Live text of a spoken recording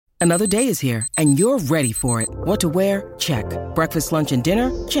Another day is here, and you're ready for it. What to wear? Check. Breakfast, lunch, and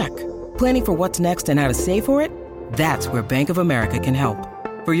dinner? Check. Planning for what's next and how to save for it? That's where Bank of America can help.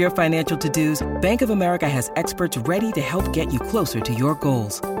 For your financial to-dos, Bank of America has experts ready to help get you closer to your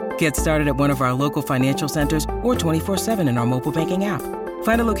goals. Get started at one of our local financial centers or 24/7 in our mobile banking app.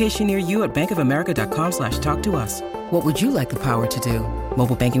 Find a location near you at bankofamerica.com/talktous. What would you like the power to do?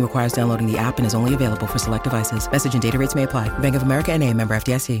 Mobile banking requires downloading the app and is only available for select devices. Message and data rates may apply. Bank of America NA, member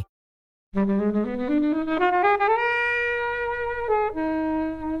FDIC. I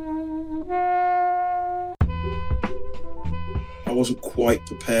wasn't quite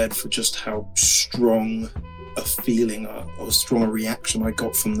prepared for just how strong a feeling or strong a reaction I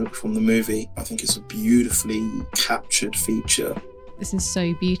got from the movie. I think it's a beautifully captured feature. This is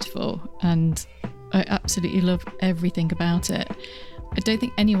so beautiful, and I absolutely love everything about it. I don't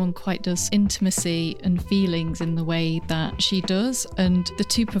think anyone quite does intimacy and feelings in the way that she does, and the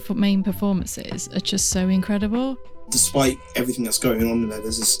two main performances are just so incredible. Despite everything that's going on in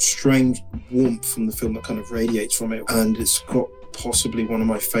there's this strange warmth from the film that kind of radiates from it, and it's got possibly one of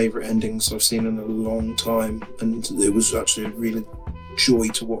my favourite endings I've seen in a long time, and it was actually a real joy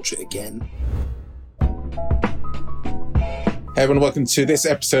to watch it again. Hey everyone, welcome to this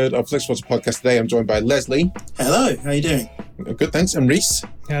episode of FlixWatcher Podcast. Today I'm joined by Leslie. Hello, how you doing? Good, thanks. And Reese.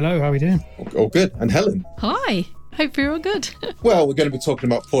 Hello, how are we doing? All good. And Helen. Hi, hope you're all good. Well, we're going to be talking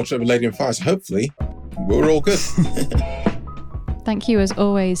about Portrait of a Lady on Fire, so hopefully we're all good. Thank you, as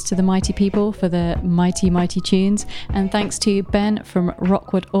always, to the mighty people for the mighty, mighty tunes. And thanks to Ben from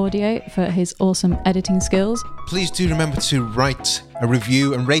Rockwood Audio for his awesome editing skills. Please do remember to write a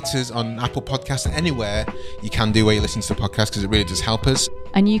review and rate us on Apple Podcasts and anywhere you can do where you listen to the podcast, because it really does help us.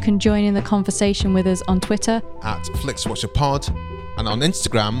 And you can join in the conversation with us on Twitter at FlixWatcherPod and on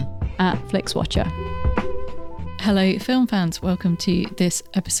Instagram at FlixWatcher. Hello, film fans. Welcome to this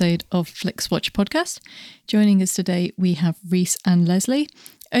episode of FlixWatch Podcast. Joining us today, we have Reese and Leslie.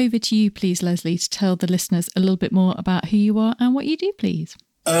 Over to you, please, Leslie, to tell the listeners a little bit more about who you are and what you do, please.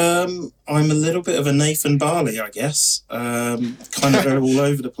 I'm a little bit of a Nathan Barley, I guess. Kind of all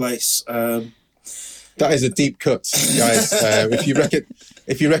over the place. That is a deep cut, guys.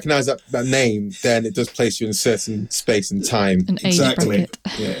 If you recognise that name, then it does place you in a certain space and time. An age bracket.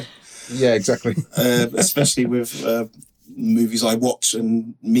 Yeah, exactly. Especially with movies I watch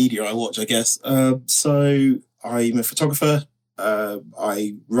and media I watch, I guess. So I'm a photographer.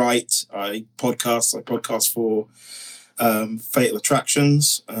 I write. I podcast for Fatal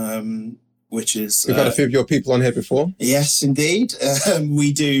Attractions, which is... We've had a few of your people on here before. Yes, indeed.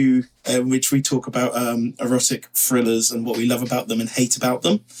 We do, which we talk about erotic thrillers and what we love about them and hate about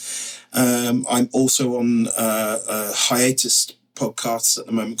them. I'm also on a hiatus podcast at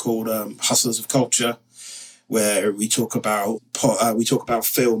the moment called Hustlers of Culture, where we talk about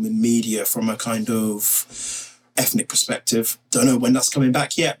film and media from a kind of ethnic perspective. Don't know when that's coming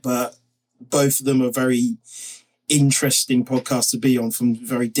back yet, but both of them are very interesting podcasts to be on from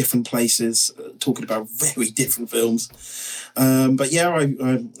very different places, talking about very different films. But yeah,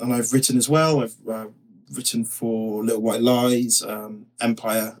 I've written as well. I've written for Little White Lies,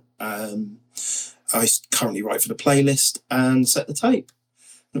 Empire. I currently write for The Playlist and Set the Tape.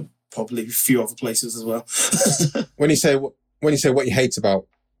 Probably a few other places as well. When you say what you hate about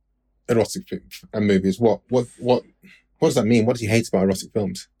erotic movies, what does that mean? What do you hate about erotic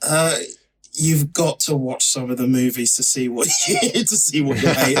films? You've got to watch some of the movies to see what you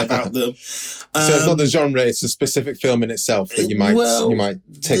hate about them. So it's not the genre; it's a specific film in itself that you might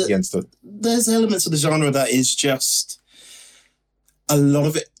take against it. There's elements of the genre that is just a lot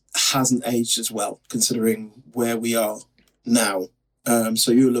of it hasn't aged as well, considering where we are now.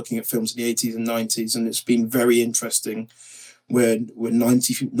 So you're looking at films in the 80s and 90s, and it's been very interesting. We're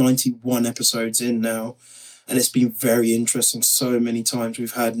 91 episodes in now, and it's been very interesting. So many times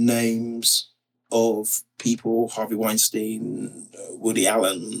we've had names of people, Harvey Weinstein, Woody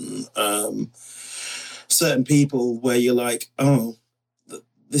Allen, certain people where you're like, oh,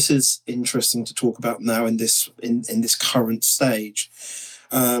 this is interesting to talk about now in this current stage.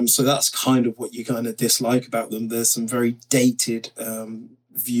 So that's kind of what you kind of dislike about them. There's some very dated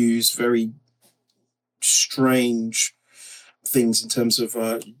views, very strange things in terms of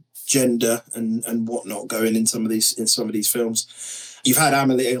gender and whatnot going in some of these films. You've had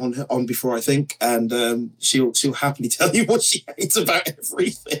Amelie on before, I think, and she'll happily tell you what she hates about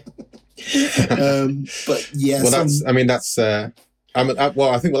everything. But yeah,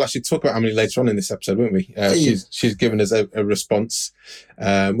 I think we'll actually talk about Amelie later on in this episode, won't we? She's given us a response,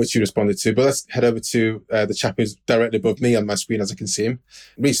 which she responded to. But let's head over to the chap who's directly above me on my screen as I can see him.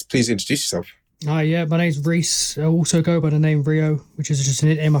 Reese, please introduce yourself. Yeah, my name's Reese. I also go by the name Rio, which is just a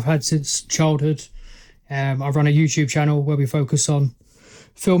nickname I've had since childhood. I run a YouTube channel where we focus on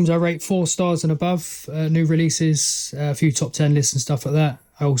films I rate 4 stars and above, new releases, a few top 10 lists and stuff like that.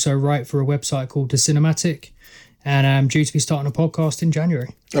 I also write for a website called The Cinematic, and I'm due to be starting a podcast in January.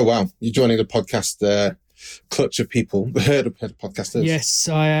 Oh, wow. You're joining the podcast clutch of people, the herd of podcasters. Yes,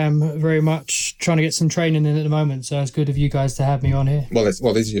 I am very much trying to get some training in at the moment, so it's good of you guys to have me on here. Well,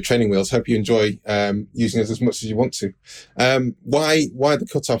 these are your training wheels. Hope you enjoy using us as much as you want to. Why the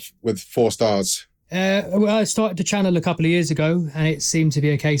cutoff with 4 stars? Well, I started the channel a couple of years ago, and it seemed to be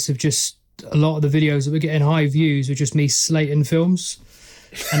a case of just a lot of the videos that were getting high views were just me slating films.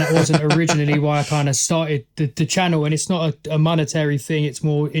 And that wasn't originally why I kind of started the channel. And it's not a monetary thing, it's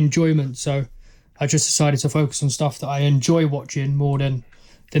more enjoyment. So I just decided to focus on stuff that I enjoy watching more than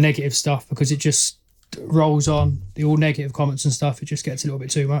the negative stuff, because it just rolls on, the all negative comments and stuff. It just gets a little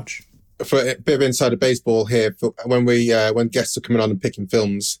bit too much. For a bit of insider baseball here, when guests are coming on and picking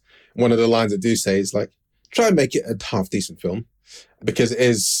films, one of the lines I do say is like, try and make it a half decent film, because it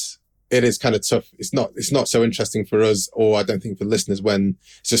is kind of tough. It's not so interesting for us, or I don't think for listeners, when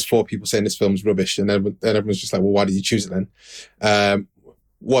it's just 4 people saying this film's rubbish, and then everyone's just like, well, why did you choose it then?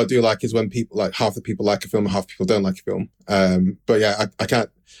 What I do like is when people, like, half the people like a film and half the people don't like a film. But yeah,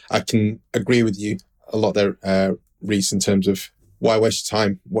 I can agree with you a lot there, Reese, in terms of why waste your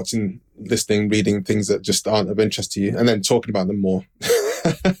time watching, listening, reading things that just aren't of interest to you, and then talking about them more.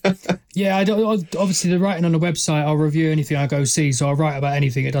 Yeah, obviously the writing on the website, I'll review anything I go see, so I'll write about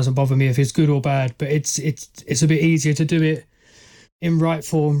anything. It doesn't bother me if it's good or bad, but it's a bit easier to do it in write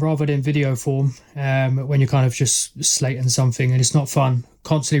form rather than video form, when you're kind of just slating something, and it's not fun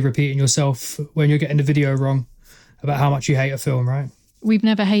constantly repeating yourself when you're getting the video wrong about how much you hate a film, right? We've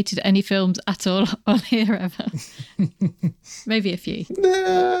never hated any films at all on here ever. Maybe a few.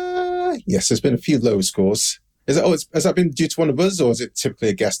 Yes, there's been a few low scores. Has that been due to one of us, or is it typically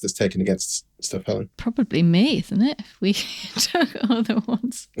a guest that's taken against stuff, Helen? Probably me, isn't it? If we took other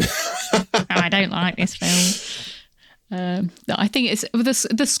ones. I don't like this film. No, I think it's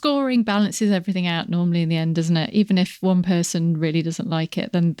the scoring balances everything out normally in the end, doesn't it? Even if one person really doesn't like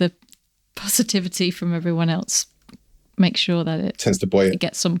it, then the positivity from everyone else makes sure that it tends to buoy it. It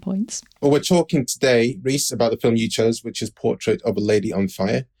gets some points. Well, we're talking today, Reese, about the film you chose, which is Portrait of a Lady on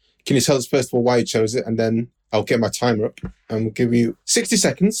Fire. Can you tell us first of all why you chose it, and then I'll get my timer up and we'll give you 60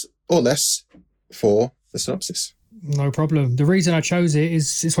 seconds or less for the synopsis. No problem. The reason I chose it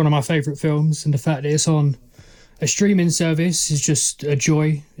is it's one of my favourite films, and the fact that it's on a streaming service is just a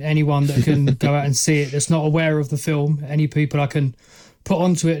joy. Anyone that can go out and see it that's not aware of the film, any people I can put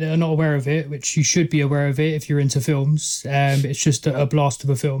onto it that are not aware of it, which you should be aware of it if you're into films. It's just a blast of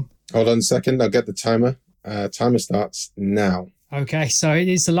a film. Hold on a second, I'll get the timer. Timer starts now. Okay, so it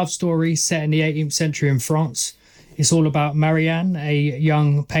is a love story set in the 18th century in France. It's all about Marianne, a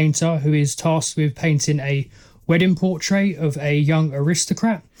young painter who is tasked with painting a wedding portrait of a young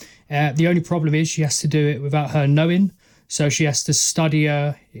aristocrat. The only problem is she has to do it without her knowing, so she has to study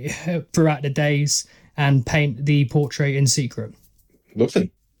her throughout the days and paint the portrait in secret.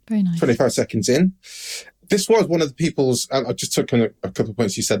 Lovely. Very nice. 25 seconds in. This was one of the people's, I just took on a couple of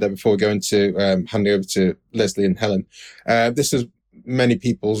points you said there before going to handing over to Leslie and Helen. This is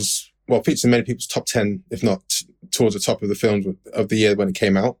features in many people's top 10, if not towards the top of the films of the year when it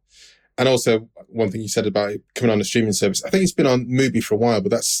came out. And also, one thing you said about it coming on a streaming service, I think it's been on Mubi for a while,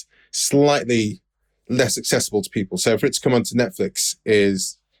 but that's slightly less accessible to people. So for it to come onto Netflix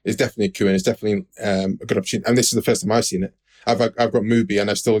is definitely a coup, and it's definitely a good opportunity. And this is the first time I've seen it. I've got Mubi,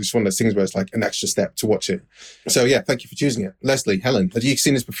 and I've still just one of those things where it's like an extra step to watch it. So yeah, thank you for choosing it. Leslie, Helen, have you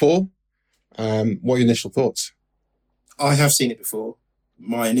seen this before? What are your initial thoughts? I have seen it before.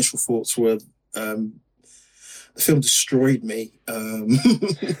 My initial thoughts were the film destroyed me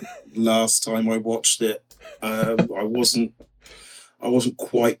last time I watched it. I wasn't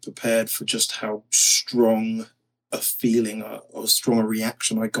quite prepared for just how strong a feeling or strong a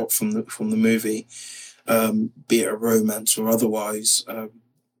reaction I got from the movie. Be it a romance or otherwise.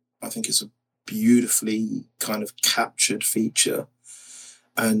 I think it's a beautifully kind of captured feature,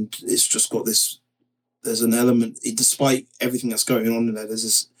 and it's just got this, there's an element, despite everything that's going on in there, there's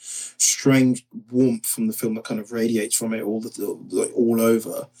this strange warmth from the film that kind of radiates from it all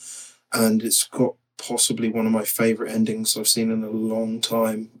over, and it's got possibly one of my favourite endings I've seen in a long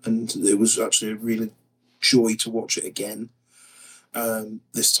time, and it was actually a really joy to watch it again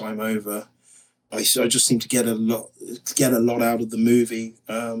this time over. I just seem to get a lot out of the movie.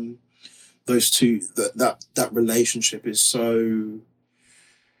 Those two, that relationship is so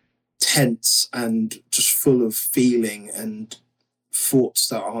tense and just full of feeling, and thoughts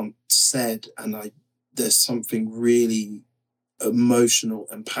that aren't said, and there's something really emotional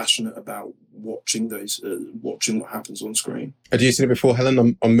and passionate about watching what happens on screen. Had you seen it before, Helen,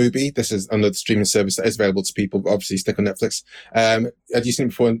 on Mubi? This is another streaming service that is available to people, but obviously stick on Netflix. Had you seen it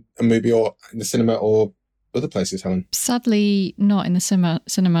before on Mubi or in the cinema or other places, Helen? Sadly, not in the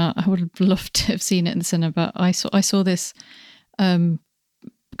cinema. I would have loved to have seen it in the cinema, but I saw this kind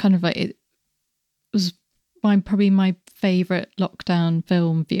of like, it was probably my favourite lockdown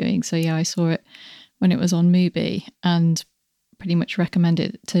film viewing. So yeah, I saw it when it was on Mubi and pretty much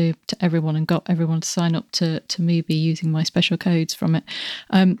recommended it to everyone and got everyone to sign up to Mubi using my special codes from it.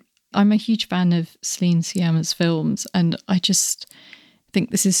 I'm a huge fan of Celine Sciamma's films, and I just think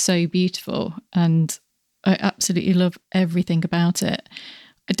this is so beautiful, and I absolutely love everything about it.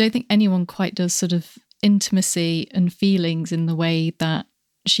 I don't think anyone quite does sort of intimacy and feelings in the way that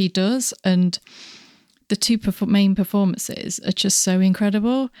she does, and the two main performances are just so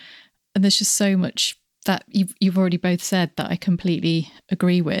incredible, and there's just so much that you've already both said that I completely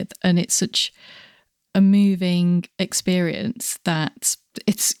agree with, and it's such a moving experience that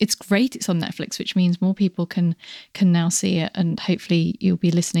it's great. It's on Netflix, which means more people can now see it, and hopefully you'll be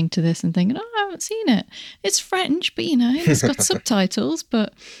listening to this and thinking, oh, I haven't seen it. It's French, but it's got subtitles,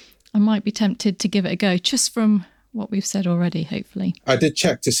 but I might be tempted to give it a go just from what we've said already, hopefully. I did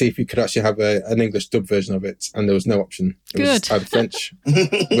check to see if you could actually have an English dub version of it, and there was no option. It was either French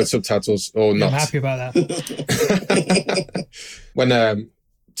with subtitles or not. I'm happy about that. When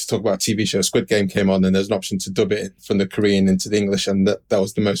to talk about a TV show, Squid Game came on, and there's an option to dub it from the Korean into the English, and that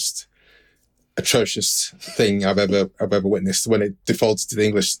was the most atrocious thing I've ever witnessed. When it defaulted to the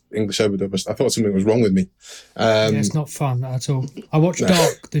English overdub, I thought something was wrong with me. Yeah, it's not fun at all. I watched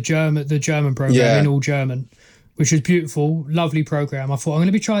Dark, the German program in all German, which was beautiful, lovely program. I thought I'm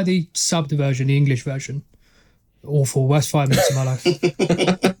going to try the subbed version, the English version. Awful, worst 5 minutes of my life.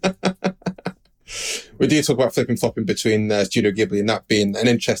 We do talk about flipping flopping between Studio Ghibli and that being an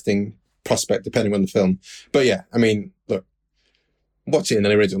interesting prospect depending on the film. But yeah, I mean, look, watch it in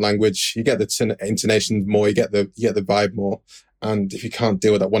an original language. You get the intonation more, you get the vibe more. And if you can't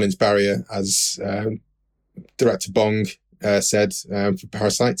deal with that 1-inch barrier, as director Bong said for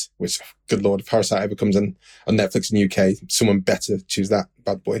Parasite, which, good Lord, if Parasite ever comes on Netflix in UK, someone better choose that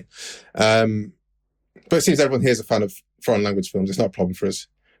bad boy. But it seems everyone here is a fan of foreign language films. It's not a problem for us.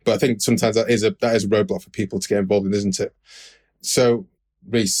 But I think sometimes that is a roadblock for people to get involved in, isn't it? So,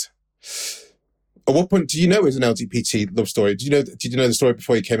 Reese, at what point do you know it was an LGBT love story? Did you know the story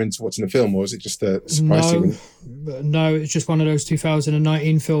before you came into watching the film, or was it just a surprise to you? No, it's just one of those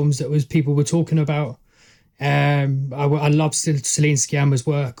 2019 films that people were talking about. I love Celine Sciamma's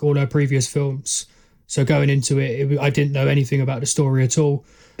work, all her previous films. So going into it, I didn't know anything about the story at all.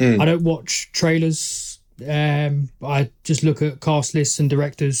 I don't watch trailers. I just look at cast lists and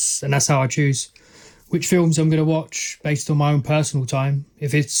directors, and that's how I choose which films I'm going to watch based on my own personal time.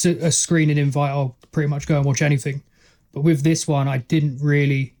 If it's a screening invite, I'll pretty much go and watch anything. But with this one, I didn't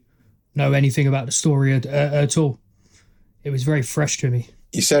really know anything about the story at all. It was very fresh to me.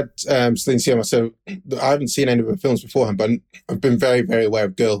 You said Celine Sciamma, so I haven't seen any of her films beforehand, but I've been very, very aware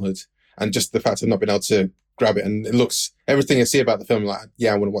of Girlhood, and just the fact I've not been able to grab it. And it looks, everything I see about the film, I'm like,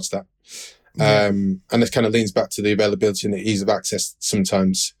 yeah, I want to watch that. Yeah. And this kind of leans back to the availability and the ease of access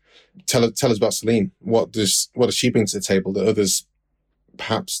sometimes. Tell us about Celine. What does she bring to the table that others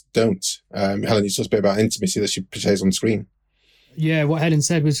perhaps don't? Helen, you talked a bit about intimacy that she portrays on screen. Yeah, what Helen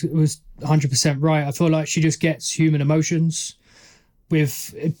said was 100% right. I feel like she just gets human emotions.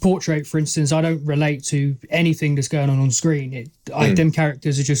 With Portrait, for instance, I don't relate to anything that's going on screen. Them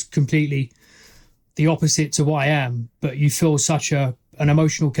characters are just completely the opposite to what I am, but you feel such an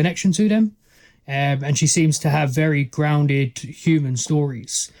emotional connection to them. And she seems to have very grounded human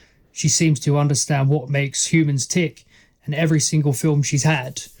stories. She seems to understand what makes humans tick. And every single film she's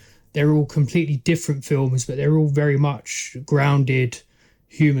had, they're all completely different films, but they're all very much grounded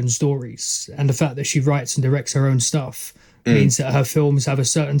human stories. And the fact that she writes and directs her own stuff means that her films have a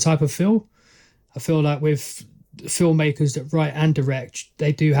certain type of feel. I feel like with filmmakers that write and direct,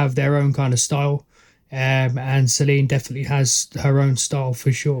 they do have their own kind of style. And Celine definitely has her own style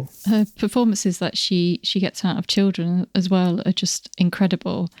for sure. Her performances that she gets out of children as well are just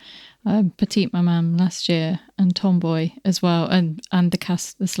incredible. Petite Maman last year and Tomboy as well, and the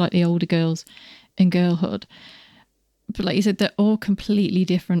cast, the slightly older girls in Girlhood. But like you said, they're all completely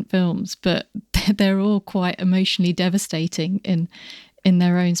different films, but they're all quite emotionally devastating in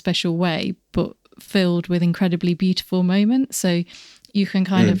their own special way, but filled with incredibly beautiful moments. So you can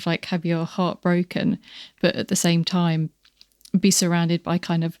kind of like have your heart broken, but at the same time be surrounded by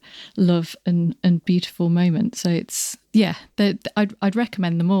kind of love and beautiful moments. So yeah, I'd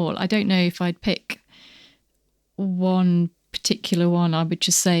recommend them all. I don't know if I'd pick one particular one. I would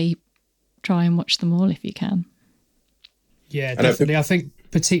just say try and watch them all if you can. Yeah, definitely. I think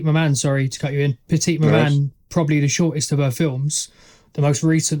Petite Maman, sorry to cut you in, Petite Maman, probably the shortest of her films, the most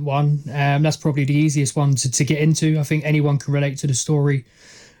recent one. That's probably the easiest one to get into. I think anyone can relate to the story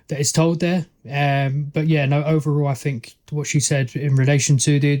that is told there. But yeah, no, overall, I think what she said in relation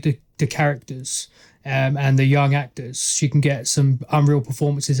to the characters and the young actors, she can get some unreal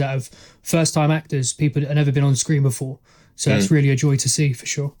performances out of first-time actors, people that have never been on screen before. So that's really a joy to see, for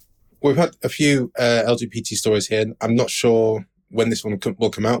sure. We've had a few LGBT stories here. I'm not sure when this one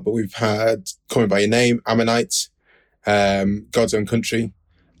will come out, but we've had Call Me By Your Name, Ammonite, God's Own Country.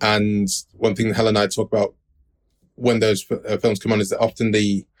 And one thing Helen and I talk about when those films come on is that often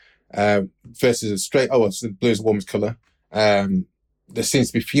the versus a straight, so blue is a warmest colour. There seems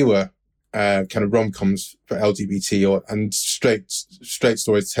to be fewer kind of rom-coms for LGBT and straight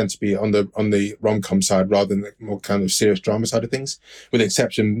stories tend to be on the rom-com side rather than the more kind of serious drama side of things, with the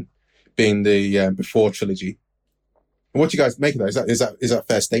exception being the Before trilogy. What do you guys make of that? Is that a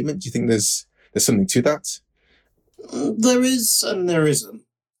fair statement? Do you think there's something to that? There is and there isn't.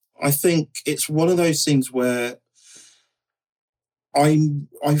 I think it's one of those things where I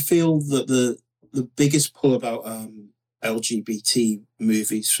feel that the biggest pull about LGBT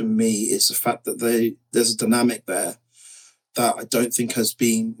movies for me is the fact that there's a dynamic there that I don't think has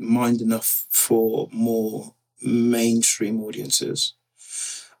been mined enough for more mainstream audiences.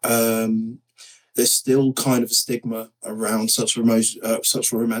 There's still kind of a stigma around such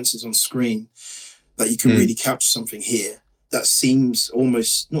romances on screen that you can really capture something here that seems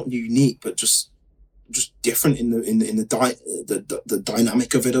almost not unique, but just different in the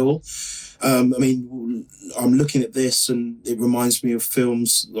dynamic of it all. I mean, I'm looking at this and it reminds me of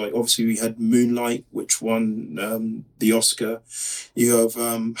films like, obviously we had Moonlight, which won the Oscar. You have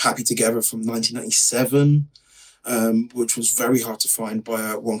Happy Together from 1997, which was very hard to find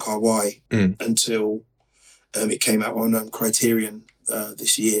by Wong Kar-wai until it came out on Criterion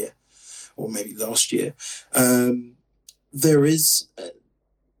this year, or maybe last year. There is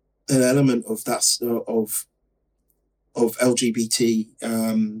an element of that of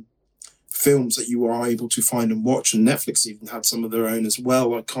LGBT films that you are able to find and watch, and Netflix even had some of their own as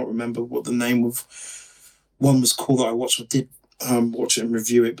well. I can't remember what the name of one was called that I watched. I did watch it and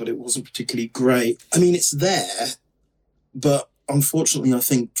review it, but it wasn't particularly great. I mean, it's there, but unfortunately, I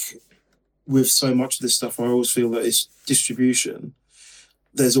think with so much of this stuff, I always feel that it's distribution.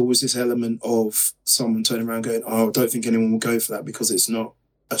 There's always this element of someone turning around going, "Oh, I don't think anyone will go for that because it's not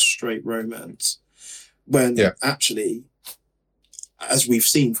a straight romance." When actually, as we've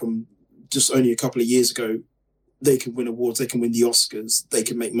seen from just only a couple of years ago, they can win awards, they can win the Oscars, they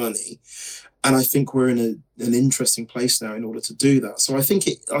can make money. And I think we're in an interesting place now in order to do that. So I think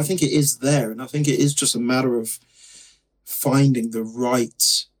it is there, and I think it is just a matter of finding the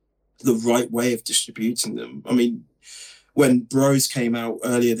right way of distributing them. I mean, when Bros came out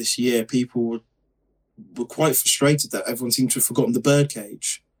earlier this year, people were quite frustrated that everyone seemed to have forgotten The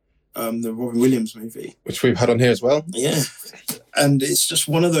Birdcage, the Robin Williams movie. Which we've had on here as well. Yeah. And it's just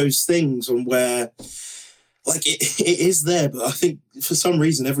one of those things on where, like, it is there, but I think for some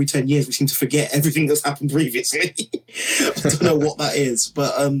reason every 10 years we seem to forget everything that's happened previously. I don't know what that is,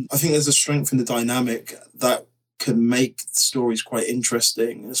 but I think there's a strength in the dynamic that can make stories quite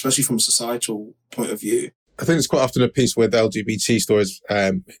interesting, especially from a societal point of view. I think it's quite often a piece with LGBT stories,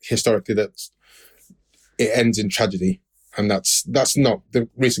 historically, that it ends in tragedy. And that's not the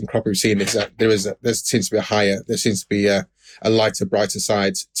recent crop we've seen. Is that there seems to be a lighter, brighter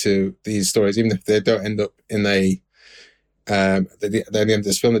side to these stories, even if they don't end up in at the end of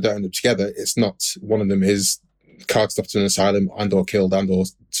this film, they don't end up together. It's not one of them is card stuffed to an asylum and or killed and or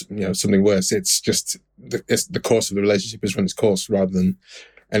something worse. It's just the course of the relationship has run its course rather than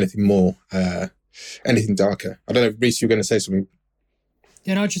anything more, anything darker. I don't know, Reese, you were going to say something.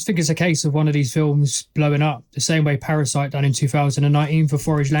 Yeah, no, I just think it's a case of one of these films blowing up the same way Parasite done in 2019 for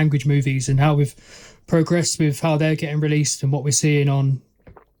foreign language movies, and how we've progressed with how they're getting released and what we're seeing on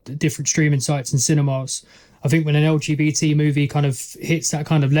the different streaming sites and cinemas. I think when an LGBT movie kind of hits that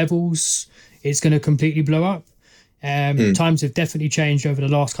kind of levels, it's going to completely blow up. Times have definitely changed over the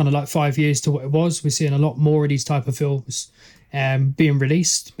last kind of like 5 years to what it was. We're seeing a lot more of these type of films being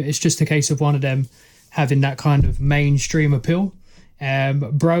released, but it's just a case of one of them having that kind of mainstream appeal.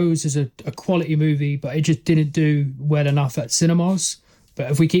 Bros is a quality movie, but it just didn't do well enough at cinemas. But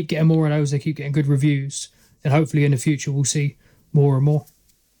if we keep getting more of those, they keep getting good reviews, then hopefully in the future we'll see more and more.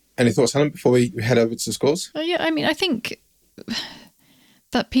 Any thoughts, Helen, before we head over to the scores? Yeah, I mean, I think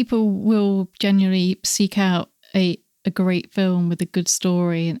that people will genuinely seek out a a great film with a good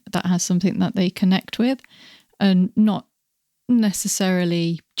story that has something that they connect with, and not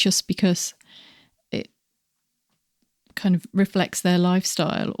necessarily just because it kind of reflects their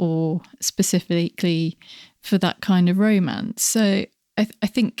lifestyle or specifically for that kind of romance. So I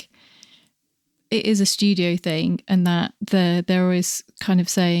think it is a studio thing, and that they're always kind of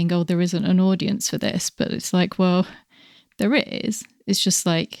saying, oh, there isn't an audience for this. But it's like, well, there is. It's just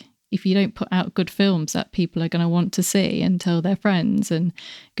like, if you don't put out good films that people are going to want to see and tell their friends and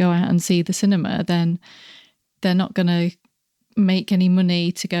go out and see the cinema, then they're not going to make any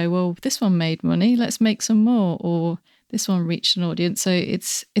money to go, well, this one made money, let's make some more, or this one reached an audience. So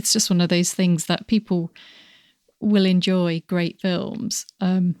it's just one of those things that people will enjoy great films.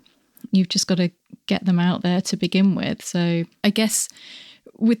 You've just got to get them out there to begin with. So I guess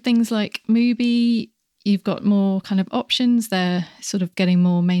with things like Mubi, you've got more kind of options. They're sort of getting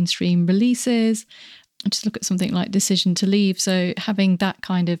more mainstream releases. Just look at something like Decision to Leave. So having that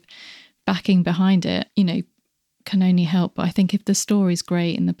kind of backing behind it, you know, can only help. But I think if the story's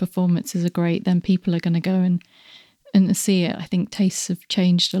great and the performances are great, then people are going to go and see it. I think tastes have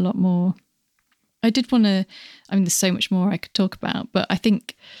changed a lot more. I did want to, I mean, there's so much more I could talk about, but I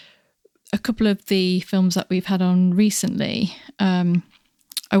think a couple of the films that we've had on recently,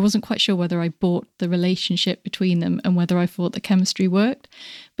 I wasn't quite sure whether I bought the relationship between them and whether I thought the chemistry worked.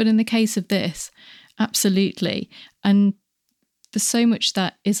 But in the case of this, absolutely. And there's so much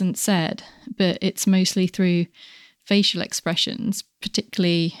that isn't said, but it's mostly through facial expressions,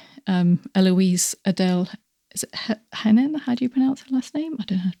 particularly Eloise Adele. Is it Haenel? How do you pronounce her last name? I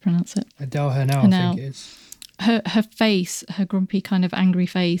don't know how to pronounce it. Adele Haenel, I think it is. Her face, her grumpy kind of angry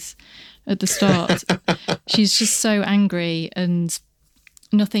face at the start, she's just so angry and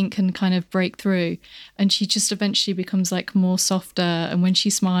nothing can kind of break through. And she just eventually becomes like more softer. And when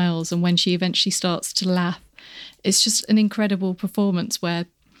she smiles and when she eventually starts to laugh, it's just an incredible performance where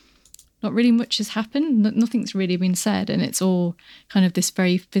not really much has happened. Nothing's really been said. And it's all kind of this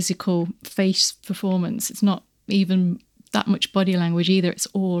very physical face performance. It's not even that much body language either. It's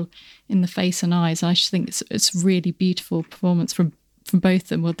all in the face and eyes. And I just think it's really beautiful performance from both of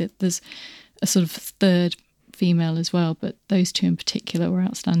them. Well, there's a sort of third female as well, but those two in particular were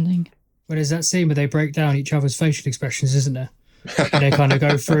outstanding. Well, there's that scene where they break down each other's facial expressions, isn't there? And they kind of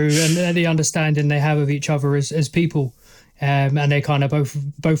go through and the understanding they have of each other as people, and they kind of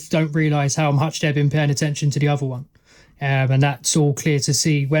both don't realise how much they've been paying attention to the other one, and that's all clear to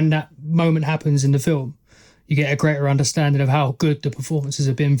see when that moment happens in the film. You get a greater understanding of how good the performances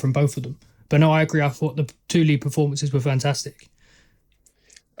have been from both of them. But no, I agree. I thought the two lead performances were fantastic.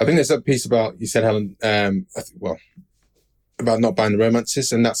 I think there's that piece about, you said, Helen, about not buying the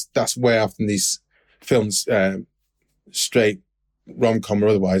romances, and that's where often these films, straight rom-com or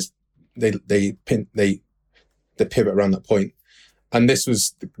otherwise, they pivot around that point. And this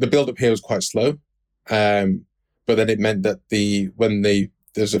was, the build-up here was quite slow, but then it meant that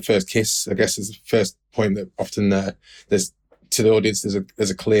there's a first kiss, I guess, is the first point that often there's to the audience,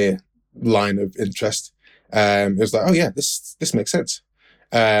 there's a clear line of interest. It was like, oh yeah, this makes sense.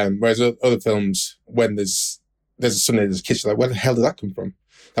 Whereas other films, when there's suddenly there's a kiss, you're like, where the hell did that come from?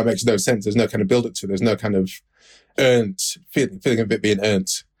 That makes no sense. There's no kind of build up to it. There's no kind of earned feeling of it being earned.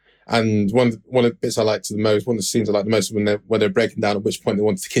 And one of the bits I liked the most, one of the scenes I liked the most, when they're breaking down at which point they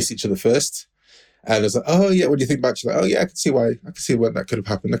wanted to kiss each other first. And it's like, oh yeah, what do you think about it? Like, oh yeah, I can see where that could have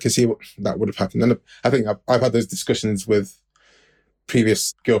happened. I can see what that would have happened. And I think I've had those discussions with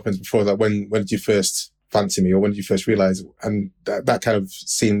previous girlfriends before, that when did you first fancy me, or when did you first realise? And that kind of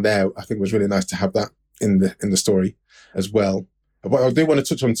scene there, I think, was really nice to have that in the story as well. But I do want to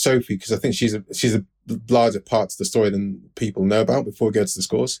touch on Sophie, because I think she's a larger part to the story than people know about before we go to the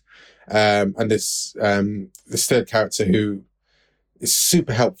scores. And this third character who is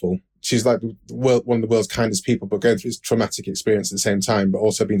super helpful. She's like one of the world's kindest people, but going through this traumatic experience at the same time, but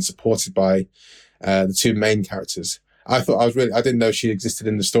also being supported by the two main characters. I didn't know she existed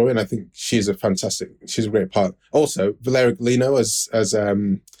in the story, and I think she's a great part. Also, Valeria Golino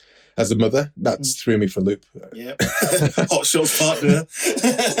as a mother, that's threw me for a loop. Yeah. Hot Shots partner.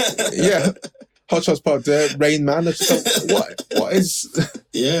 Yeah. Hot Shots partner, Rain Man. I just thought, what is...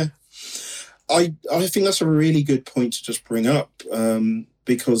 Yeah. I think that's a really good point to just bring up,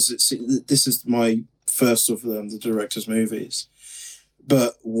 because this is my first of the director's movies.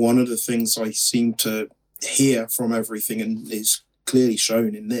 But one of the things I seem to hear from everything, and is clearly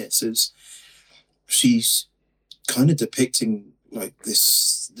shown in this, is she's kind of depicting like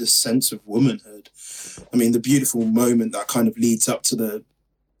this sense of womanhood. I mean, the beautiful moment that kind of leads up to the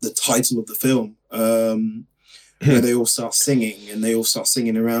title of the film, where they all start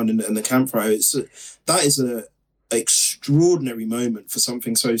singing around in the campfire. That is extraordinary moment for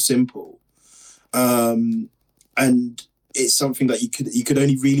something so simple. And it's something that you could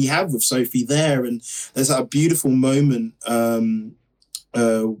only really have with Sophie there. And there's that beautiful moment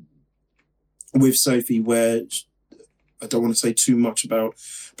with Sophie where, I don't want to say too much about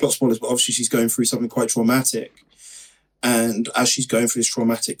plot spoilers, but obviously she's going through something quite traumatic. And as she's going through this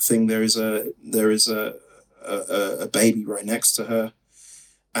traumatic thing, there is a baby right next to her.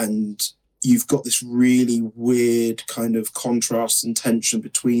 And you've got this really weird kind of contrast and tension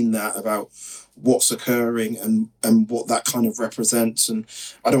between that about what's occurring and what that kind of represents. And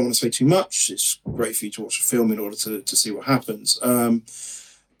I don't want to say too much. It's great for you to watch a film in order to see what happens.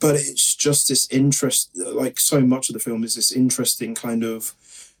 But it's just this interest, like so much of the film is this interesting kind of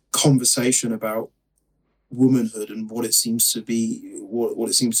conversation about womanhood and what it seems to be, what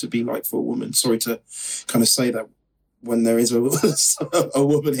it seems to be like for a woman. Sorry to kind of say that when there is a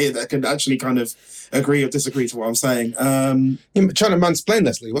woman here that can actually kind of agree or disagree to what I'm saying. You're trying to mansplain,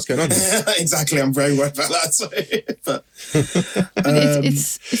 Leslie. What's going on here? Exactly. I'm very worried about that. So, but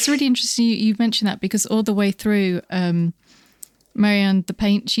it's really interesting you mentioned that, because all the way through, Marianne,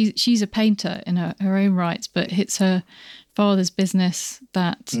 she's a painter in her own right, but it's her father's business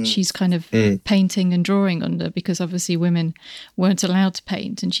that she's kind of painting and drawing under, because obviously women weren't allowed to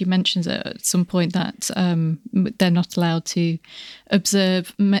paint. And she mentions at some point that they're not allowed to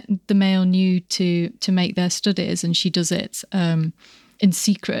observe the male nude to make their studies, and she does it in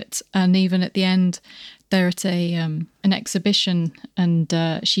secret. And even at the end, they're at an exhibition, and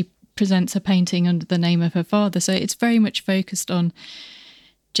she presents her painting under the name of her father. So it's very much focused on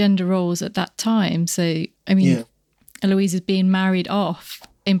gender roles at that time. So, I mean, Eloise is being married off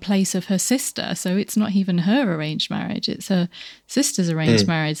in place of her sister. So it's not even her arranged marriage. It's her sister's arranged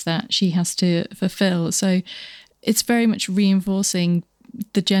marriage that she has to fulfill. So it's very much reinforcing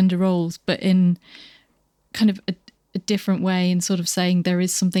the gender roles, but in kind of a different way, and sort of saying there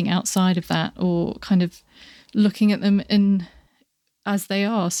is something outside of that, or kind of looking at them in as they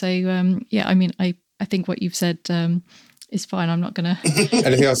are. So I mean, I think what you've said is fine. I'm not going to.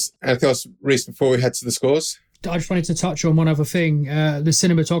 Anything else, Reese, before we head to the scores? I just wanted to touch on one other thing. The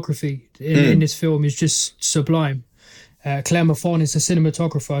cinematography in this film is just sublime. Claire Maffon is the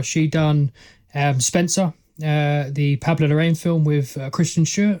cinematographer. She done Spencer, the Pablo Larraín film with Kristen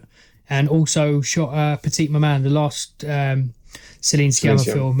Stewart, and also shot Petite Maman, the last Celine Sciamma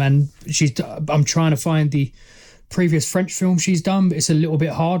film. And I'm trying to find the previous French film she's done, but it's a little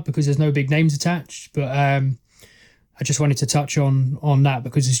bit hard because there's no big names attached. But I just wanted to touch on that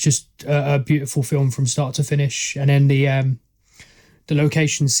because it's just a beautiful film from start to finish. And then the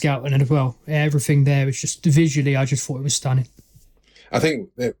location scouting as well, everything there is just visually, I just thought it was stunning. I think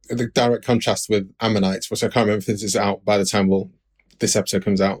the direct contrast with Ammonites, which I can't remember if this is out by the time this episode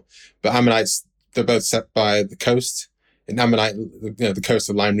comes out, but Ammonites, they're both set by the coast. In Ammonite, the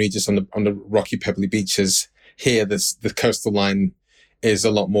coastal line Regis on the rocky, pebbly beaches. Here, the coastal line is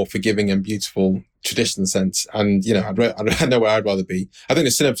a lot more forgiving and beautiful, traditional sense. And, I know where I'd rather be. I think the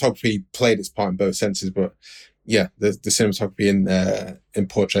cinematography played its part in both senses, but yeah, the cinematography in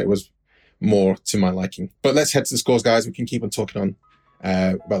Portrait was more to my liking. But let's head to the scores, guys. We can keep on talking on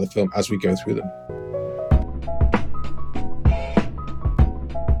about the film as we go through them.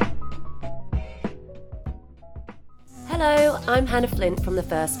 Hello, I'm Hannah Flint from the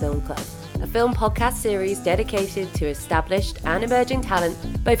First Film Club, a film podcast series dedicated to established and emerging talent,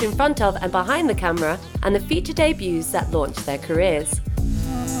 both in front of and behind the camera, and the feature debuts that launched their careers.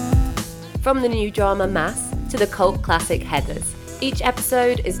 From the new drama Mass to the cult classic Heathers, each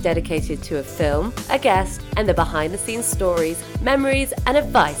episode is dedicated to a film, a guest, and the behind-the-scenes stories, memories, and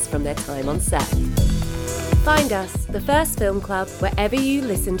advice from their time on set. Find us, the First Film Club, wherever you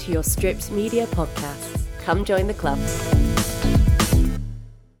listen to your Stripped Media podcasts. Come join the club.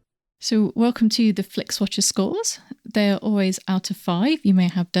 So welcome to the FlixWatcher scores. They are always out of 5. You may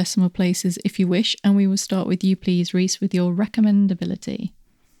have decimal places if you wish. And we will start with you, please, Reese, with your recommendability.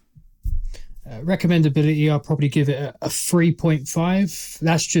 Recommendability, I'll probably give it a 3.5.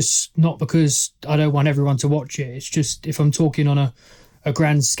 That's just not because I don't want everyone to watch it. It's just if I'm talking on a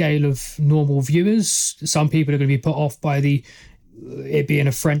grand scale of normal viewers, some people are going to be put off by it being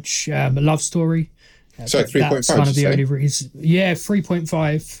a French love story. So 3.5. That's kind of the only reason. Yeah,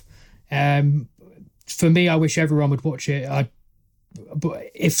 3.5. For me, I wish everyone would watch it.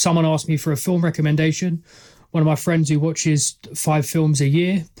 But if someone asked me for a film recommendation, one of my friends who watches 5 films a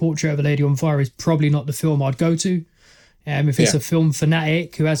year, Portrait of a Lady on Fire is probably not the film I'd go to. If it's a film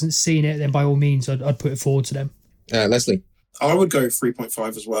fanatic who hasn't seen it, then by all means, I'd put it forward to them. Leslie? I would go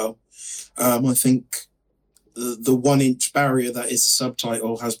 3.5 as well. I think the 1-inch barrier that is the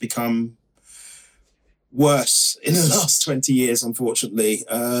subtitle has become worse in the last 20 years, unfortunately.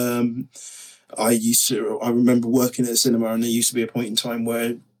 I remember working at a cinema, and there used to be a point in time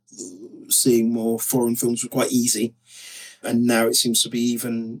where seeing more foreign films was quite easy. And now it seems to be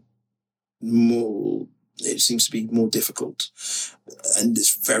even more, more difficult. And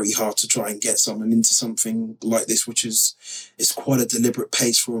it's very hard to try and get someone into something like this, which it's quite a deliberate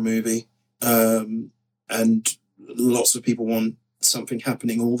pace for a movie. And lots of people want something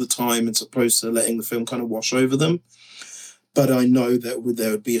happening all the time as opposed to letting the film kind of wash over them. But I know that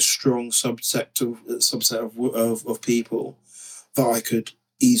there would be a strong subset of people that I could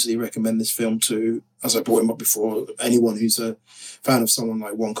easily recommend this film to, as I brought him up before. Anyone who's a fan of someone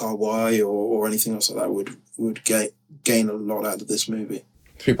like Wong Kar-wai or anything else like that would gain a lot out of this movie.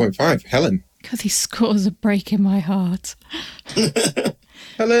 3.5. Helen. God, these scores are breaking my heart.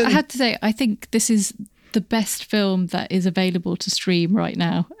 Helen. I have to say, I think this is the best film that is available to stream right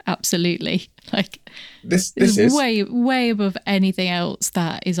now. Absolutely. Like, this is way above anything else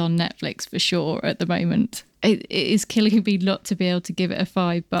that is on Netflix for sure at the moment. It is killing me not to be able to give it a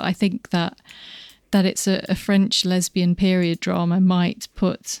 5, but I think that it's a French lesbian period drama might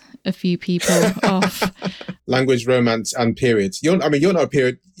put a few people off. Language, romance, and periods. You're not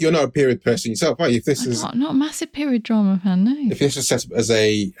a period person yourself, are you? If this is not a massive period drama fan, no. If this was set up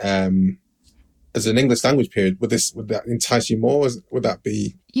as an English language period, would that entice you more? Would that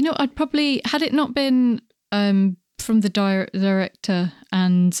be? You know, I'd probably, had it not been from the director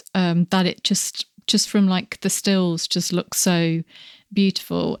and that it just from like the stills just looks so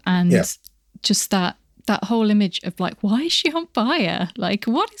beautiful, and just that whole image of like, why is she on fire? Like,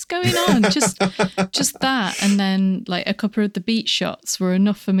 what is going on? just that, and then like a couple of the beach shots were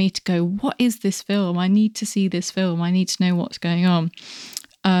enough for me to go, what is this film? I need to see this film. I need to know what's going on.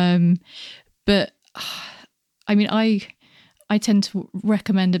 But I mean, I tend to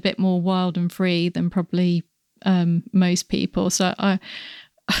recommend a bit more wild and free than probably most people. So I'm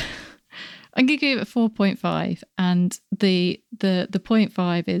going to give it 4.5. And the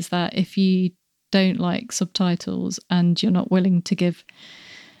 0.5 is that if you don't like subtitles and you're not willing to give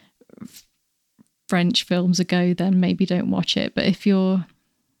French films a go, then maybe don't watch it. But if you're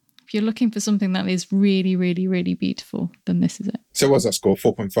looking for something that is really, really, really beautiful, then this is it. So what's that score?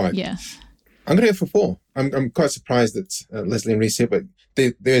 4.5? Yeah. I'm going to go for 4. I'm quite surprised that Leslie and Reese here, but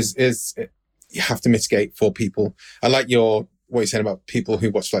you have to mitigate for people. I like what you're saying about people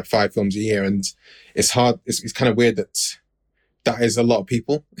who watch like 5 films a year, and it's hard. It's kind of weird that is a lot of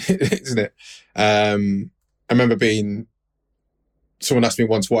people, isn't it? I remember someone asked me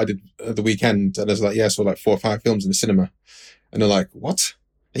once what I did at the weekend, and I was like, yeah, I saw like 4 or 5 films in the cinema. And they're like, what?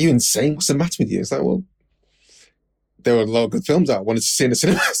 Are you insane? What's the matter with you? It's like, well, there were a lot of good films out I wanted to see in the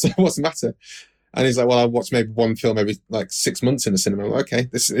cinema, so what's the matter? And he's like, well, I watch maybe one film every like 6 months in the cinema. I'm like, okay,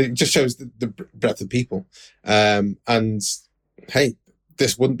 it just shows the breadth of people. And hey,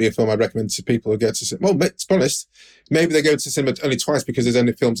 this wouldn't be a film I'd recommend to people who go to cinema. Well, to be honest, maybe they go to cinema only twice because there's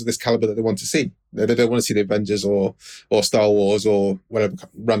only films of this caliber that they want to see. They don't want to see the Avengers or Star Wars or whatever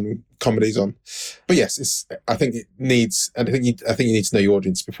random comedies on. But yes, I think you need to know your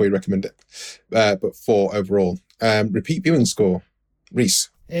audience before you recommend it. But 4 overall. Repeat viewing score, Reese.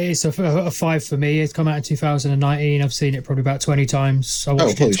 It's a 5 for me. It's come out in 2019. I've seen it probably about 20 times. I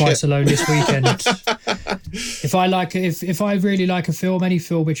watched it twice alone this weekend. If I really like a film, any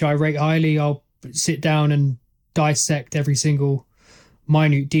film which I rate highly, I'll sit down and dissect every single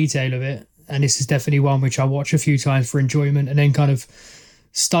minute detail of it. And this is definitely one which I watch a few times for enjoyment, and then kind of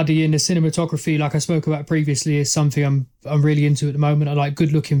studying the cinematography, like I spoke about previously, is something I'm really into at the moment. I like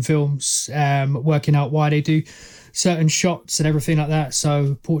good looking films, working out why they do certain shots and everything like that.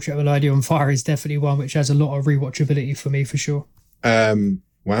 So Portrait of a Lady on Fire is definitely one which has a lot of rewatchability for me, for sure.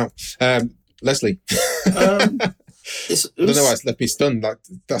 Wow. Leslie. I don't know why it's left me stunned. Like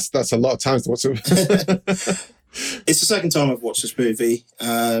that's a lot of times to watch it. It's the second time I've watched this movie,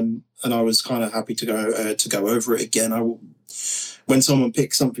 and I was kind of happy to go over it again. When someone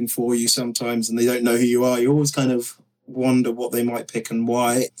picks something for you sometimes and they don't know who you are, you always kind of wonder what they might pick and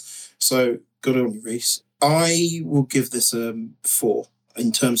why. So good on you, Reese. I will give this 4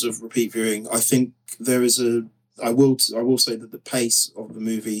 in terms of repeat viewing. I think there is I will say that the pace of the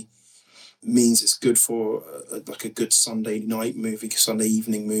movie means it's good for like a good Sunday night movie, Sunday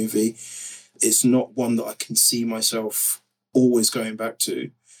evening movie. It's not one that I can see myself always going back to.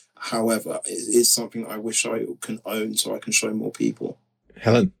 However, it is something I wish I can own so I can show more people.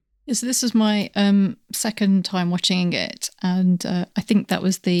 Helen? So this was my second time watching it, and I think that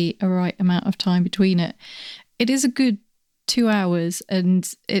was the right amount of time between it. It is a good 2 hours,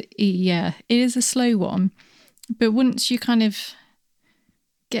 and it is a slow one. But once you kind of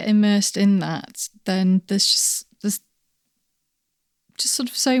get immersed in that, then there's just sort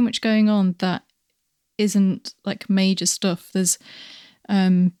of so much going on that isn't like major stuff. There's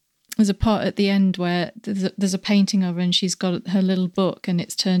a part at the end where there's a painting of her and she's got her little book and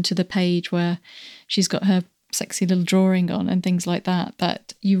it's turned to the page where she's got her sexy little drawing on and things like that,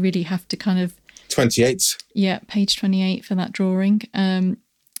 that you really have to kind of... 28. Yeah, page 28 for that drawing.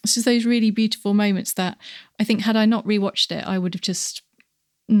 It's just those really beautiful moments that I think had I not rewatched it, I would have just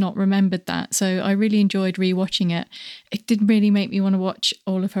not remembered that. So I really enjoyed rewatching it. It didn't really make me want to watch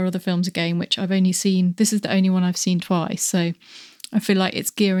all of her other films again, which I've only seen... This is the only one I've seen twice, so I feel like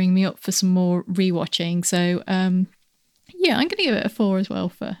it's gearing me up for some more rewatching. So yeah, I'm going to give it a 4 as well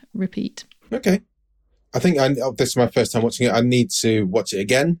for repeat. Okay. I think this is my first time watching it. I need to watch it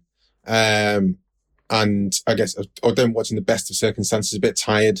again. And I guess although I'm watching the best of circumstances, a bit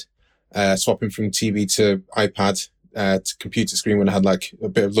tired, swapping from TV to iPad to computer screen when I had like a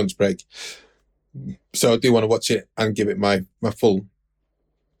bit of lunch break. So I do want to watch it and give it my full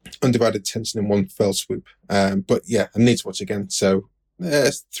undivided attention in one fell swoop. But yeah, I need to watch it again. So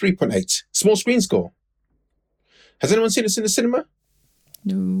 3.8. Small screen score. Has anyone seen this in the cinema?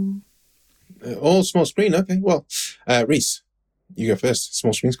 No. All small screen. Okay. Well, Reese, you go first.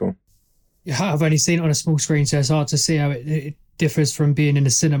 Small screen score. Yeah, I've only seen it on a small screen, so it's hard to see how it differs from being in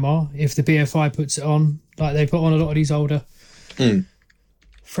a cinema. If the BFI puts it on, like they put on a lot of these older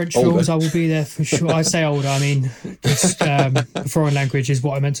French films, I will be there for sure. I say older, I mean, just foreign language is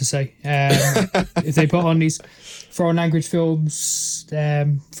what I meant to say. If they put on these foreign language films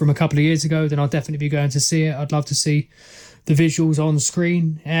from a couple of years ago, then I'll definitely be going to see it. I'd love to see the visuals on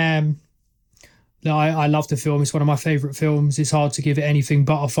screen. I love the film. It's one of my favourite films. It's hard to give it anything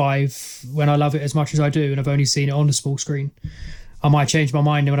but a 5 when I love it as much as I do, and I've only seen it on the small screen. I might change my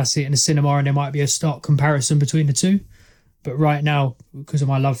mind when I see it in the cinema, and there might be a stark comparison between the two. But right now, because of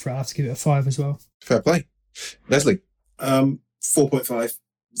my love for it, I have to give it a 5 as well. Fair play. Leslie? 4.5.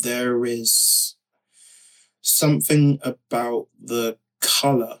 There is something about the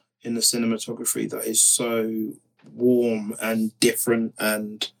colour in the cinematography that is so warm and different,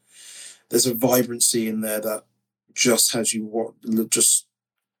 and there's a vibrancy in there that just has you just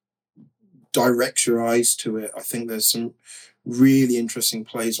directs your eyes to it. I think there's some really interesting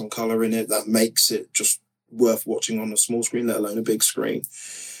plays on colour in it that makes it just worth watching on a small screen, let alone a big screen.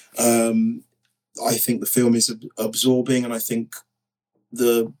 I think the film is absorbing, and I think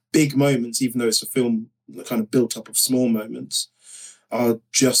the big moments, even though it's a film kind of built up of small moments, are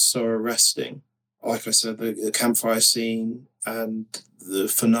just so arresting. Like I said, the campfire scene and the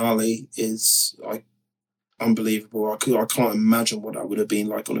finale is unbelievable. I can't imagine what that would have been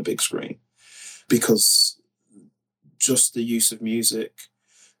like on a big screen, because just the use of music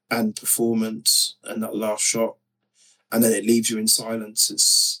and performance and that last shot, and then it leaves you in silence,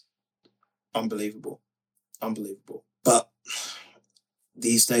 is unbelievable. But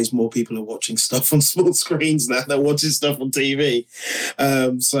these days, more people are watching stuff on small screens now. They're watching stuff on TV.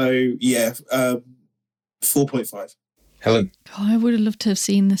 So yeah, 4.5. Helen? Oh, I would have loved to have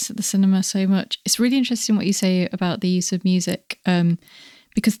seen this at the cinema so much. It's really interesting what you say about the use of music,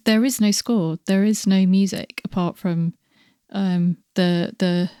 because there is no score. There is no music apart from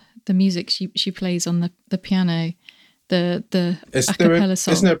the music she plays on the piano, the a cappella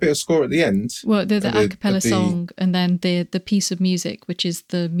song. Isn't there a bit of score at the end? Well, the a cappella song, and then the piece of music, which is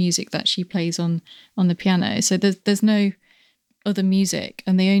the music that she plays on the piano. So there's no other music,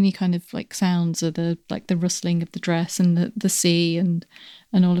 and the only kind of like sounds are the rustling of the dress and the sea and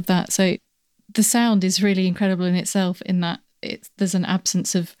all of that. So the sound is really incredible in itself, in that there's an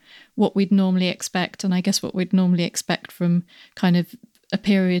absence of what we'd normally expect, and I guess what we'd normally expect from kind of a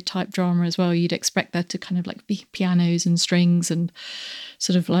period type drama as well. You'd expect there to kind of like be pianos and strings and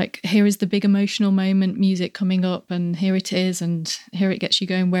sort of like, here is the big emotional moment, music coming up, and here it is, and here it gets you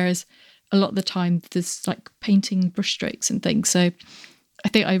going. Whereas a lot of the time there's like painting brushstrokes and things. So I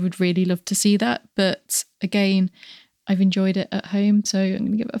think I would really love to see that. But again, I've enjoyed it at home, so I'm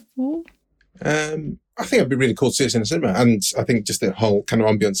going to give it a 4. I think it'd be really cool to see it in the cinema. And I think just the whole kind of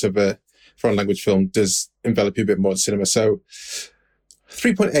ambience of a foreign language film does envelop you a bit more in cinema. So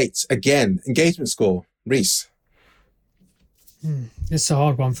 3.8, again, engagement score. Reese? It's a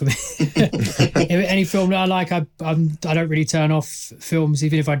hard one for me. Any film that I like, I don't really turn off films.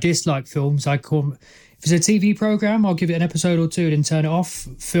 Even if I dislike films, if it's a TV program, I'll give it an episode or two and then turn it off.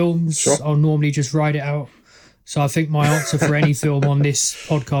 Films, sure, I'll normally just ride it out. So I think my answer for any film on this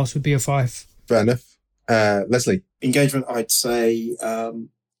podcast would be a 5. Fair enough. Leslie? Engagement, I'd say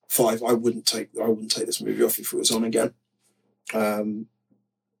 5. I wouldn't take this movie off if it was on again. I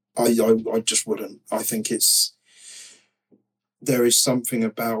just wouldn't. I think it's there is something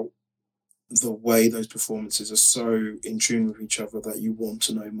about the way those performances are so in tune with each other that you want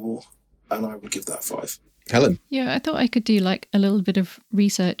to know more. And I would give that 5. Helen? Yeah, I thought I could do like a little bit of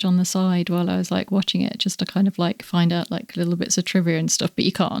research on the side while I was like watching it, just to kind of like find out like little bits of trivia and stuff, but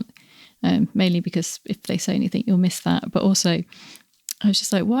you can't. Mainly because if they say anything, you'll miss that. But also, I was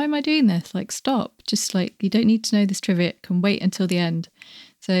just like, why am I doing this? Like, stop. Just like, you don't need to know this trivia. It can wait until the end.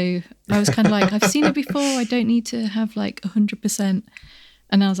 So I was kind of like, I've seen it before. I don't need to have like 100%.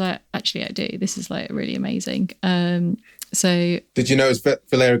 And I was like, actually, I do. This is like really amazing. So did you know it's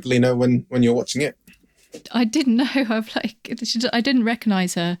Valeria Golino when you're watching it? I didn't know. I didn't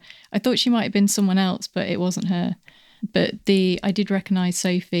recognise her. I thought she might have been someone else, but it wasn't her. But I did recognise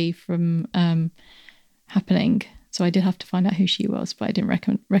Sophie from Happening, so I did have to find out who she was, but I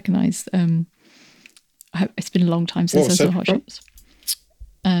didn't recognise. It's been a long time since I saw Hot Shots.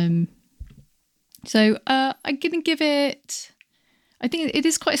 So I'm gonna give it. I think it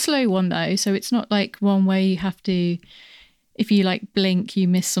is quite a slow one though, so it's not like one where you have to. If you like blink, you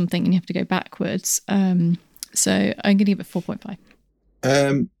miss something and you have to go backwards. So I'm going to give it 4.5.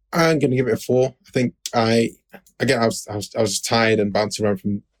 I'm going to give it a 4. I think I was just tired and bouncing around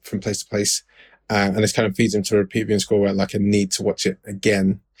from place to place, and this kind of feeds into a repeat viewing score where like I need to watch it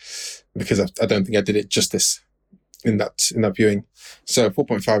again because I don't think I did it justice in that viewing. So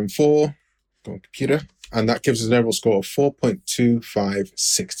 4.5 and 4. Go on computer, and that gives us an overall score of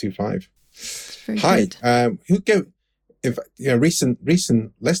 4.25625. Hi, who go? In fact, recent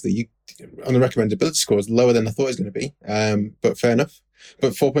Leslie, you on the recommendability score is lower than I thought it was going to be, but fair enough.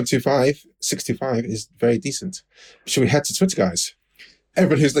 But 4.2565 is very decent. Should we head to Twitter, guys?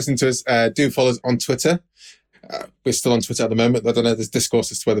 Everybody who's listening to us, do follow us on Twitter. We're still on Twitter at the moment. I don't know, there's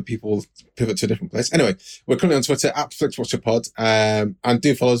discourse as to whether people will pivot to a different place. Anyway, we're currently on Twitter at FlixWatcherPod, and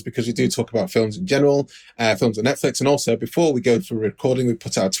do follow us because we do talk about films in general, films on Netflix, and also before we go through recording, we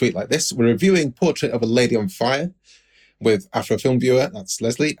put out a tweet like this. We're reviewing Portrait of a Lady on Fire with Afro Film Viewer, that's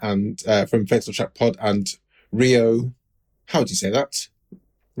Leslie, and from Fatal Track Pod, and Rio, how would you say that?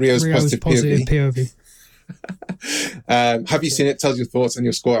 Rio's positive POV. Have you seen it? Tell us your thoughts and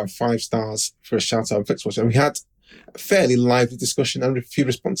your score out of 5 stars for a shout out on FlixWatcher. And we had a fairly lively discussion and a few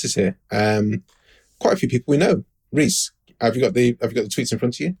responses here. Quite a few people we know. Reese, have you got the tweets in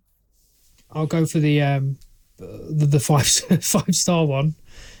front of you? I'll go for the 5-star one.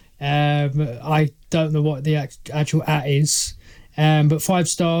 I don't know what the actual @ is, but 5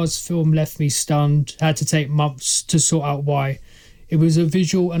 stars. Film left me stunned. Had to take months to sort out why. It was a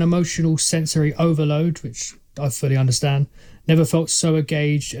visual and emotional sensory overload, which I fully understand. Never felt so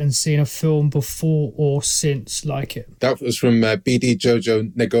engaged and seen a film before or since like it. That was from BD Jojo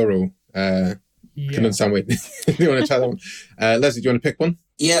Negoro. Couldn't understand. Wait, do you want to try that one? Leslie, do you want to pick one?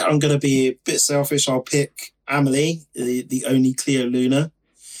 Yeah, I'm going to be a bit selfish. I'll pick Amelie, the only Cleo Luna,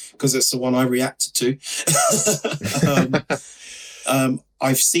 because it's the one I reacted to.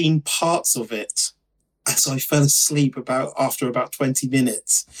 I've seen parts of it as I fell asleep after about 20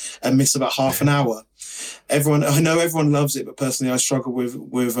 minutes and missed about half an hour. I know everyone loves it, but personally I struggle with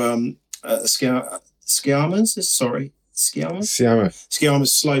Sciamma's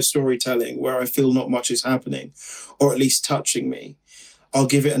slow storytelling where I feel not much is happening, or at least touching me. I'll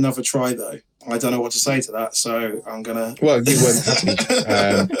give it another try though. I don't know what to say to that, so I'm gonna. Well, you weren't happy.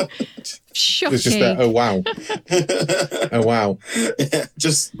 Shocking. It's just that. Oh wow! Oh wow! Yeah,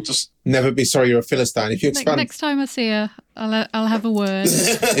 just. Never be sorry you're a Philistine. If you expand next time I see her, I'll have a word.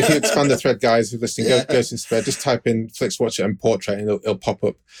 If you expand the thread, guys, who's listening, go to the thread. Just type in FlixWatcher and Portrait, and it'll pop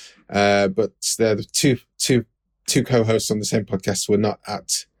up. But they're the two co-hosts on the same podcast were not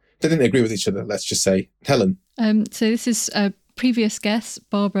at. They didn't agree with each other. Let's just say, Helen. So this is previous guest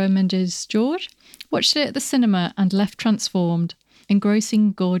Barbara Mendes George. Watched it at the cinema and left transformed.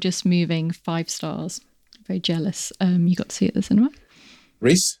 Engrossing, gorgeous, moving, 5 stars. Very jealous. You got to see it at the cinema.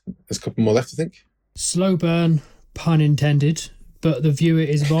 Reese, there's a couple more left, I think. Slow burn, pun intended, but the viewer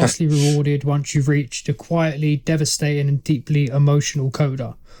is vastly rewarded once you've reached a quietly devastating and deeply emotional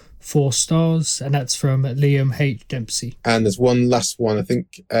coda. 4 stars, and that's from Liam H. Dempsey. And there's one last one, I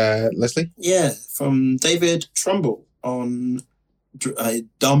think. Leslie? Yeah, from David Trumbull on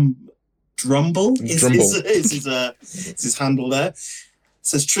Drumble is his handle there. It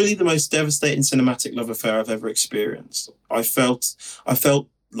says, truly the most devastating cinematic love affair I've ever experienced. I felt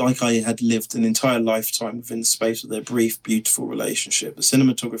like I had lived an entire lifetime within the space of their brief, beautiful relationship. The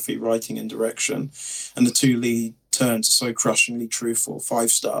cinematography, writing and direction, and the 2 lead turns are so crushingly truthful. 5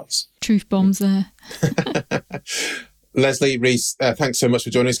 stars. Truth bombs there. Leslie, Reese, thanks so much for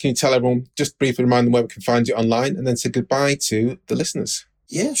joining us. Can you tell everyone, just briefly remind them where we can find you online and then say goodbye to the listeners?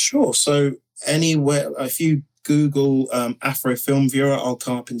 Yeah, sure. So anywhere, if you Google Afro Film Viewer, I'll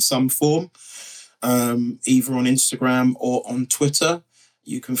come up in some form, either on Instagram or on Twitter.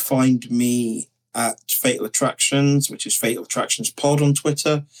 You can find me at Fatal Attractions, which is Fatal Attractions Pod on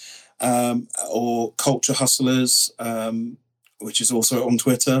Twitter, or Culture Hustlers, which is also on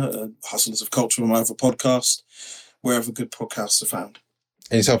Twitter, Hustlers of Culture, my other podcast, wherever good podcasts are found.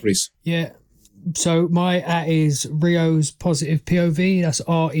 And yourself, Reese? Yeah. So my @ is Rio's Positive POV. That's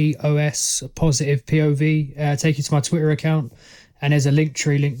REOS Positive POV. Take you to my Twitter account, and there's a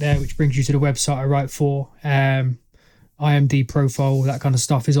Linktree link there, which brings you to the website I write for. IMDb profile, that kind of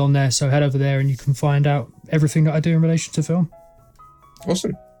stuff is on there. So head over there and you can find out everything that I do in relation to film.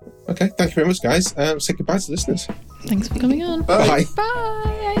 Awesome. Okay, thank you very much, guys. Say goodbye to the listeners. Thanks for coming on. Bye.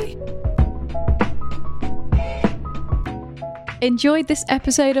 Bye. Enjoyed this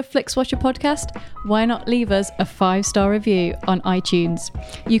episode of FlixWatcher Podcast? Why not leave us a 5-star review on iTunes?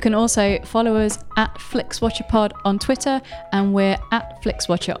 You can also follow us at FlixWatcherPod on Twitter, and we're at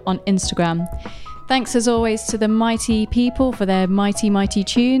FlixWatcher on Instagram. Thanks as always to the Mighty People for their mighty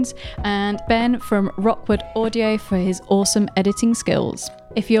tunes, and Ben from Rockwood Audio for his awesome editing skills.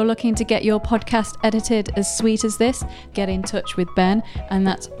 If you're looking to get your podcast edited as sweet as this, get in touch with Ben, and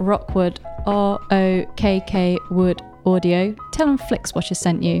that's Rockwood, ROKK Wood Audio. Tell them FlixWatcher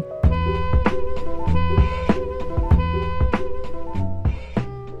sent you.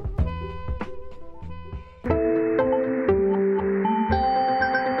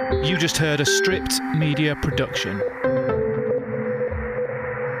 You just heard a Stripped Media production.